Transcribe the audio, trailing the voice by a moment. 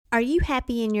Are you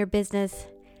happy in your business?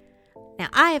 Now,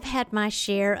 I have had my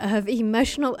share of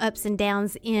emotional ups and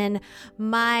downs in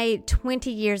my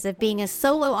 20 years of being a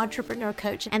solo entrepreneur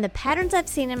coach. And the patterns I've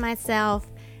seen in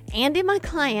myself and in my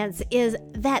clients is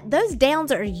that those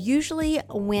downs are usually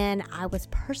when I was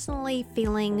personally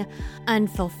feeling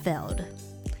unfulfilled.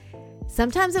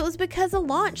 Sometimes it was because of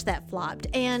launch that flopped,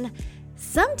 and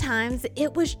sometimes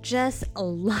it was just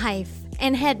life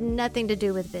and had nothing to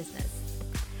do with business.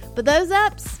 But those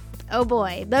ups, oh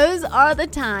boy, those are the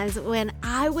times when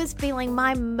I was feeling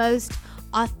my most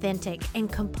authentic and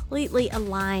completely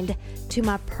aligned to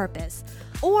my purpose,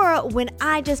 or when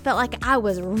I just felt like I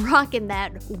was rocking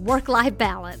that work-life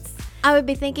balance. I would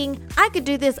be thinking I could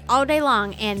do this all day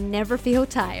long and never feel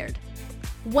tired.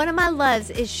 One of my loves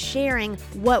is sharing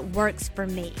what works for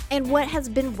me and what has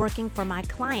been working for my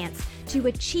clients to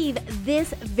achieve this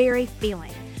very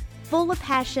feeling, full of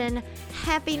passion,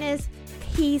 happiness,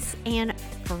 peace, and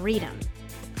freedom.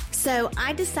 So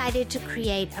I decided to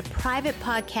create a private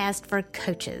podcast for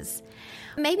coaches.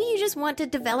 Maybe you just want to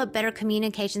develop better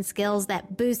communication skills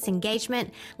that boosts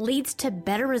engagement, leads to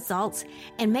better results,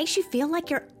 and makes you feel like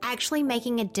you're actually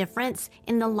making a difference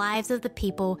in the lives of the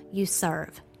people you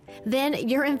serve. Then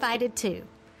you're invited too.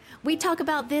 We talk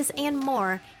about this and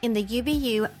more in the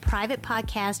UBU private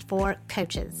podcast for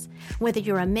coaches. Whether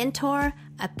you're a mentor,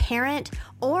 a parent,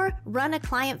 or run a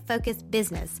client-focused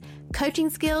business, coaching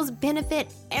skills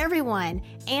benefit everyone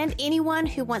and anyone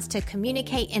who wants to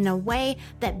communicate in a way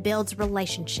that builds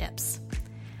relationships.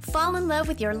 Fall in love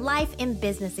with your life and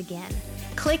business again.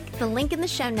 Click the link in the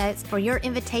show notes for your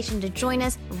invitation to join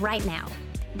us right now.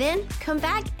 Then come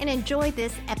back and enjoy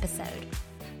this episode.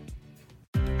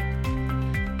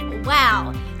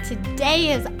 Wow,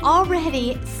 today is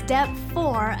already step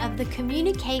 4 of the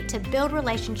Communicate to Build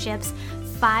Relationships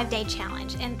 5-day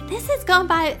challenge, and this has gone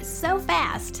by so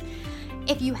fast.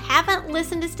 If you haven't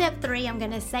listened to step 3, I'm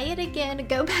going to say it again.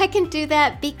 Go back and do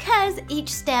that because each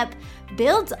step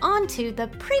builds onto the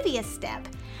previous step.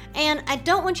 And I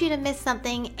don't want you to miss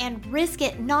something and risk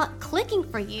it not clicking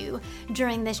for you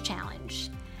during this challenge.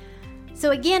 So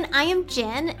again, I am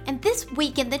Jen, and this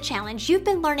week in the challenge, you've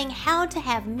been learning how to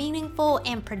have meaningful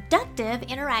and productive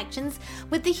interactions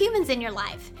with the humans in your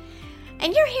life.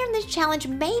 And you're here in this challenge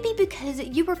maybe because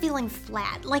you were feeling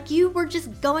flat, like you were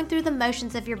just going through the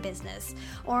motions of your business,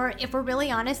 or if we're really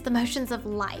honest, the motions of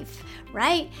life,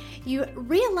 right? You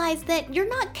realize that you're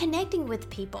not connecting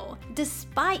with people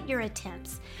despite your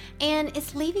attempts, and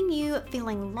it's leaving you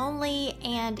feeling lonely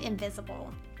and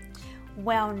invisible.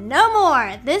 Well, no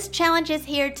more. This challenge is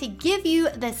here to give you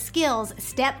the skills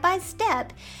step by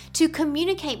step to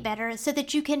communicate better so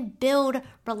that you can build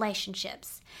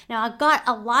relationships. Now, I got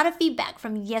a lot of feedback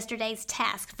from yesterday's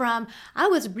task from, I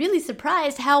was really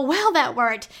surprised how well that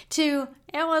worked, to,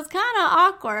 it was kind of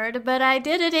awkward, but I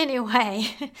did it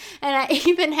anyway. And I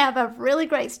even have a really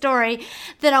great story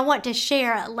that I want to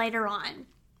share later on.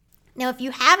 Now, if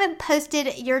you haven't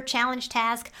posted your challenge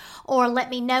task or let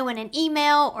me know in an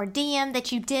email or DM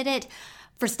that you did it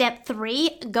for step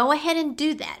 3, go ahead and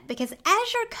do that, because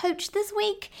as your coach this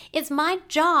week, it's my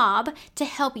job to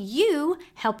help you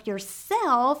help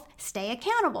yourself stay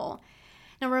accountable.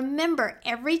 Now remember,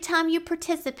 every time you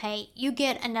participate, you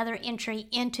get another entry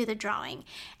into the drawing.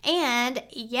 And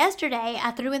yesterday, I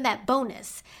threw in that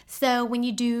bonus. So when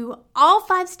you do all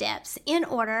 5 steps in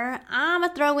order, I'm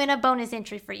going to throw in a bonus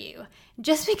entry for you.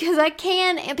 Just because I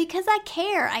can and because I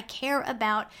care. I care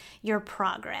about your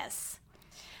progress.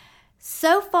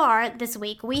 So far this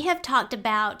week, we have talked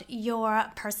about your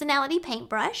personality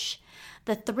paintbrush,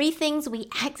 the 3 things we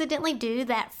accidentally do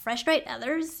that frustrate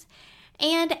others,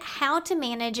 and how to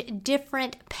manage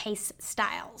different pace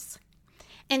styles.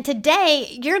 And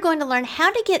today, you're going to learn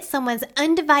how to get someone's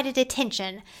undivided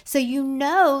attention so you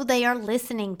know they are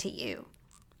listening to you.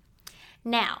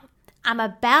 Now, I'm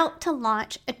about to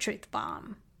launch a truth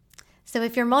bomb. So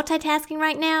if you're multitasking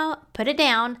right now, put it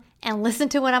down and listen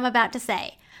to what I'm about to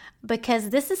say,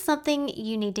 because this is something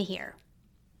you need to hear.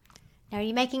 Now, are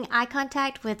you making eye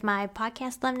contact with my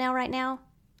podcast thumbnail right now?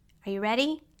 Are you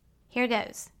ready? Here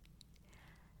goes.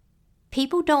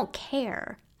 People don't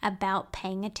care about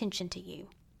paying attention to you.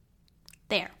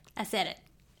 There, I said it.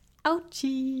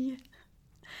 Ouchie.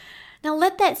 Now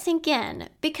let that sink in,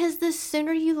 because the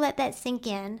sooner you let that sink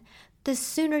in, the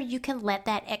sooner you can let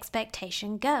that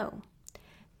expectation go.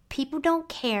 People don't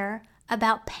care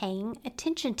about paying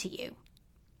attention to you.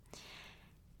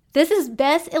 This is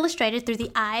best illustrated through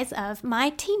the eyes of my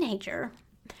teenager.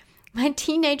 My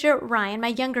teenager, Ryan, my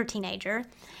younger teenager,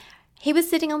 he was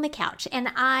sitting on the couch, and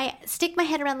I stick my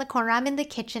head around the corner. I'm in the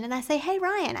kitchen, and I say, "Hey,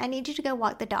 Ryan, I need you to go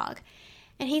walk the dog."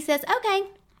 And he says, "Okay."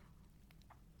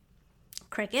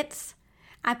 Crickets.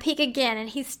 I peek again and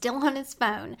he's still on his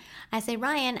phone. I say,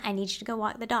 Ryan, I need you to go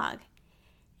walk the dog.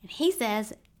 And he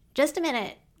says, just a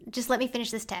minute, just let me finish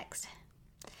this text.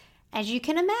 As you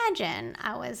can imagine,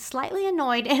 I was slightly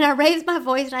annoyed and I raised my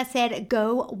voice and I said,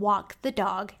 go walk the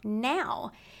dog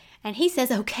now. And he says,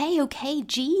 okay,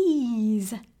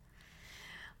 geez.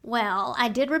 Well, I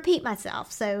did repeat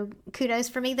myself, so kudos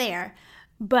for me there.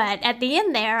 But at the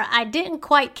end there, I didn't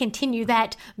quite continue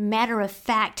that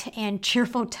matter-of-fact and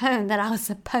cheerful tone that I was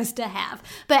supposed to have.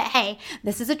 But hey,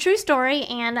 this is a true story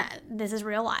and this is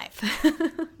real life.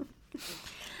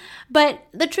 But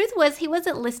the truth was, he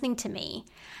wasn't listening to me.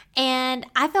 And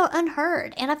I felt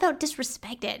unheard and I felt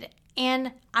disrespected.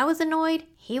 And I was annoyed,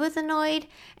 he was annoyed,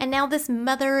 and now this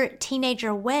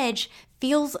mother-teenager wedge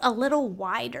feels a little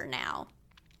wider now.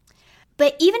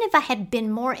 But even if I had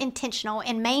been more intentional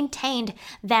and maintained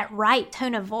that right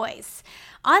tone of voice,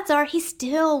 odds are he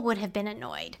still would have been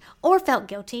annoyed or felt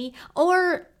guilty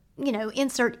or,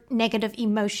 insert negative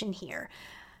emotion here.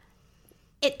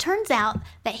 It turns out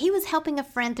that he was helping a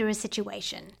friend through a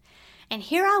situation. And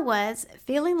here I was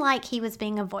feeling like he was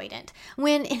being avoidant,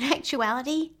 when in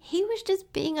actuality, he was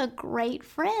just being a great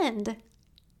friend.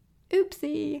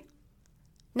 Oopsie.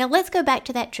 Now let's go back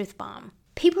to that truth bomb.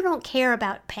 People don't care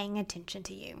about paying attention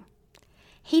to you.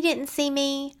 He didn't see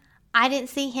me, I didn't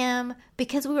see him,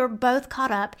 because we were both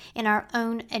caught up in our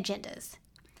own agendas.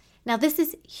 Now this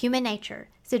is human nature,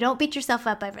 so don't beat yourself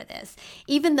up over this.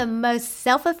 Even the most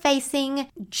self-effacing,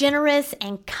 generous,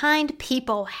 and kind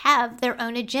people have their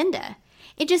own agenda.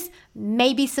 It just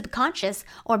may be subconscious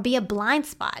or be a blind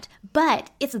spot,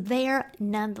 but it's there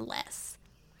nonetheless.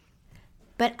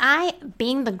 But I,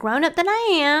 being the grown-up that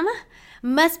I am,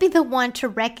 must be the one to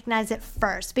recognize it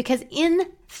first, because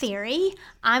in theory,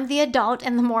 I'm the adult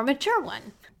and the more mature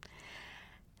one.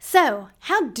 So,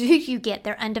 how do you get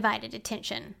their undivided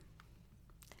attention?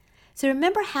 So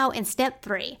remember how in step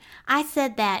 3, I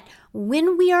said that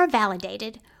when we are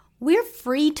validated, we're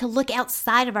free to look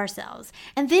outside of ourselves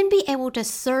and then be able to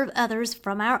serve others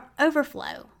from our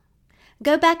overflow.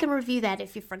 Go back and review that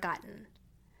if you've forgotten.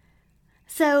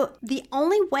 So the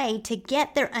only way to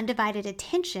get their undivided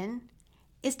attention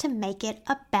is to make it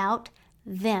about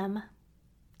them.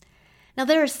 Now,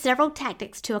 there are several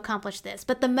tactics to accomplish this,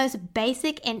 but the most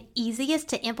basic and easiest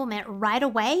to implement right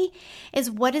away is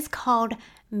what is called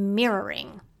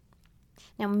mirroring.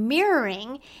 Now,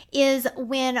 mirroring is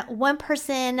when one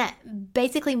person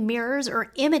basically mirrors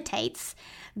or imitates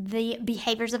the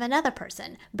behaviors of another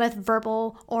person, both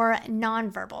verbal or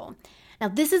nonverbal. Now,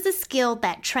 this is a skill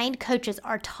that trained coaches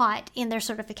are taught in their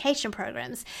certification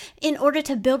programs in order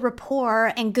to build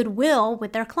rapport and goodwill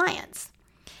with their clients.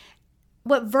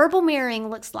 What verbal mirroring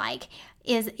looks like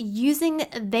is using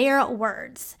their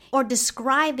words or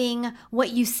describing what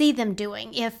you see them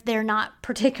doing if they're not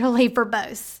particularly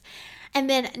verbose. And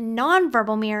then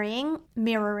nonverbal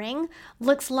mirroring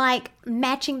looks like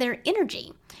matching their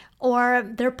energy or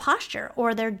their posture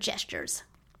or their gestures.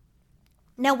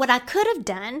 Now, what I could have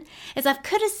done is I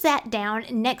could have sat down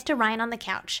next to Ryan on the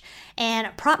couch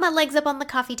and propped my legs up on the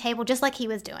coffee table just like he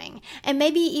was doing, and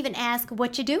maybe even ask,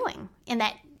 what you doing, in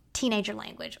that teenager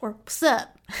language, or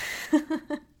sup.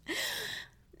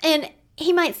 And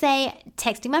he might say,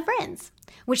 texting my friends,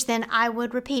 which then I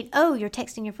would repeat, oh, you're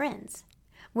texting your friends,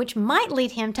 which might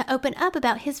lead him to open up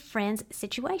about his friend's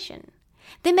situation.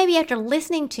 Then maybe after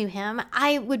listening to him,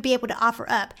 I would be able to offer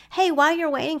up, hey, while you're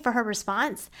waiting for her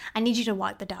response, I need you to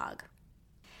walk the dog.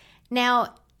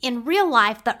 Now, in real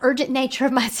life, the urgent nature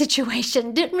of my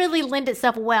situation didn't really lend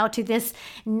itself well to this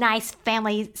nice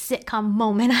family sitcom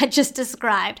moment I just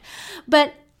described.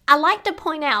 But I like to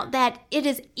point out that it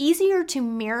is easier to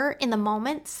mirror in the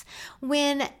moments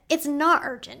when it's not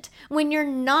urgent, when you're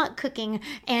not cooking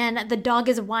and the dog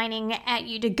is whining at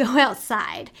you to go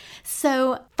outside.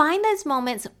 So find those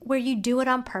moments where you do it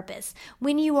on purpose,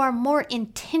 when you are more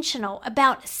intentional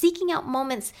about seeking out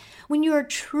moments when you are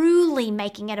truly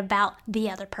making it about the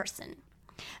other person.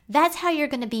 That's how you're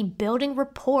going to be building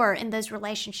rapport in those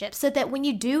relationships, so that when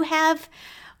you do have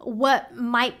what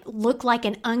might look like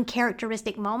an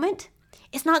uncharacteristic moment,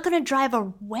 it's not going to drive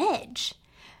a wedge.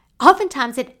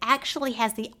 Oftentimes, it actually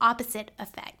has the opposite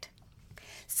effect.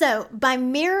 So by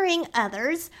mirroring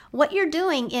others, what you're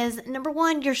doing is, number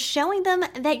one, you're showing them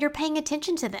that you're paying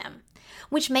attention to them,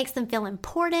 which makes them feel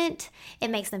important,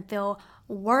 it makes them feel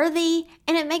worthy,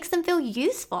 and it makes them feel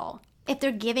useful if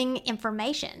they're giving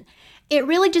information. It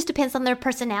really just depends on their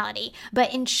personality,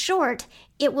 but in short,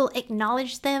 it will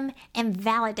acknowledge them and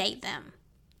validate them.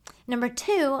 Number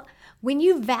two, when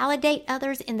you validate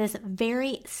others in this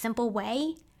very simple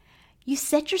way, you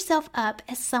set yourself up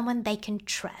as someone they can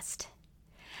trust.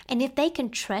 And if they can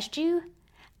trust you,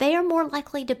 they are more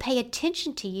likely to pay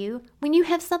attention to you when you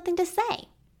have something to say.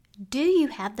 Do you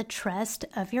have the trust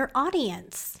of your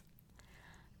audience?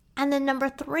 And then number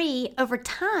 3, over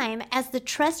time, as the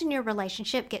trust in your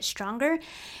relationship gets stronger,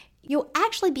 you'll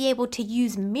actually be able to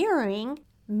use mirroring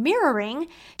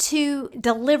to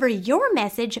deliver your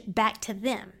message back to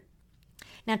them.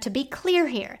 Now, to be clear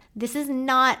here, this is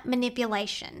not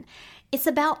manipulation. It's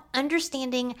about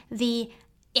understanding the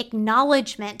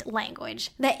acknowledgement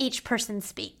language that each person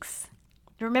speaks.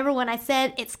 Remember when I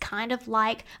said it's kind of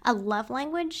like a love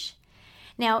language?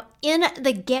 Now, in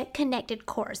the Get Connected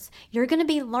course, you're going to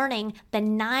be learning the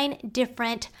 9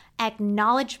 different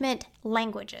acknowledgement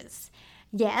languages.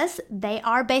 Yes, they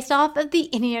are based off of the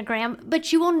Enneagram,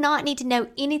 but you will not need to know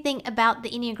anything about the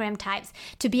Enneagram types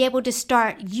to be able to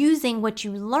start using what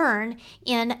you learn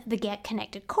in the Get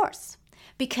Connected course.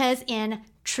 Because in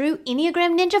true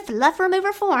Enneagram Ninja Fluff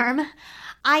Remover form,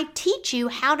 I teach you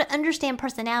how to understand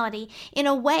personality in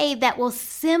a way that will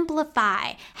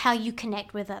simplify how you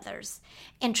connect with others.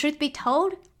 And truth be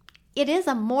told, it is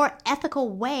a more ethical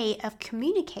way of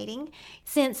communicating,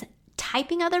 since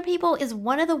typing other people is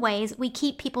one of the ways we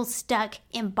keep people stuck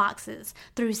in boxes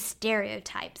through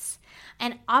stereotypes.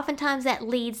 And oftentimes that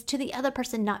leads to the other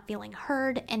person not feeling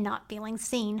heard and not feeling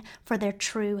seen for their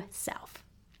true self.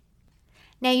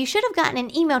 Now, you should have gotten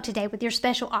an email today with your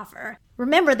special offer.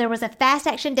 Remember, there was a fast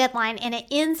action deadline and it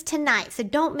ends tonight, so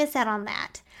don't miss out on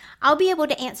that. I'll be able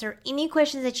to answer any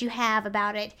questions that you have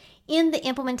about it in the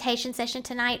implementation session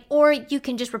tonight, or you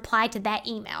can just reply to that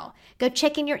email. Go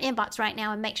check in your inbox right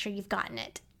now and make sure you've gotten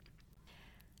it.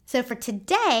 So for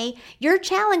today, your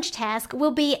challenge task will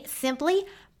be simply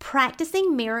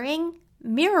practicing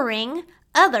mirroring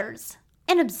others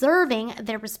and observing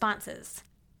their responses.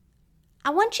 I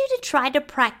want you to try to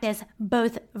practice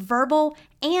both verbal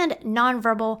and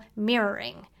nonverbal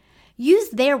mirroring. Use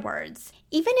their words,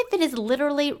 even if it is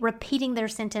literally repeating their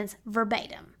sentence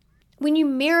verbatim. When you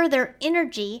mirror their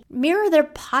energy, mirror their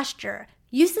posture.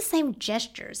 Use the same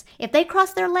gestures. If they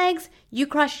cross their legs, you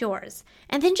cross yours.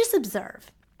 And then just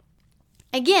observe.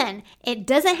 Again, it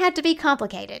doesn't have to be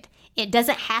complicated. It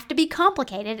doesn't have to be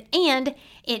complicated, and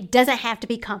it doesn't have to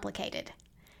be complicated.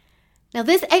 Now,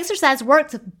 this exercise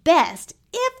works best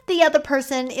if the other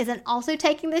person isn't also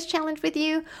taking this challenge with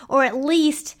you, or at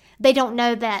least they don't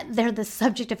know that they're the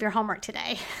subject of your homework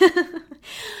today.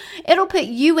 It'll put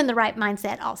you in the right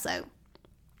mindset also.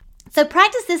 So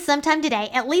practice this sometime today,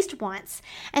 at least once,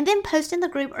 and then post in the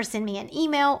group or send me an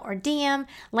email or DM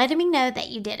letting me know that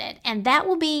you did it. And that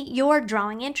will be your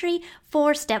drawing entry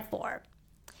for step 4.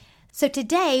 So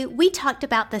today we talked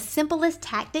about the simplest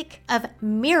tactic of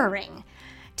mirroring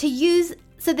to use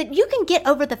so that you can get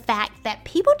over the fact that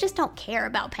people just don't care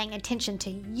about paying attention to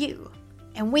you,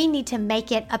 and we need to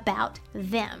make it about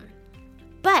them.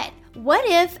 But what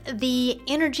if the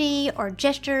energy or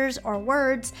gestures or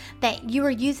words that you are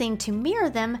using to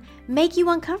mirror them make you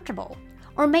uncomfortable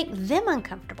or make them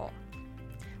uncomfortable?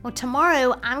 Well,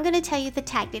 tomorrow I'm going to tell you the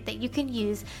tactic that you can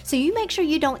use so you make sure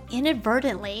you don't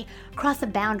inadvertently cross a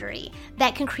boundary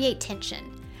that can create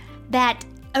tension, that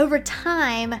over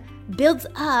time builds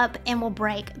up and will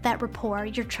break that rapport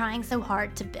you're trying so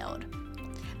hard to build.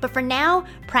 But for now,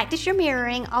 practice your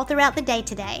mirroring all throughout the day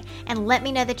today and let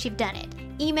me know that you've done it.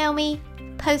 Email me,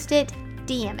 post it,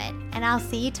 DM it, and I'll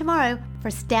see you tomorrow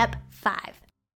for step 5.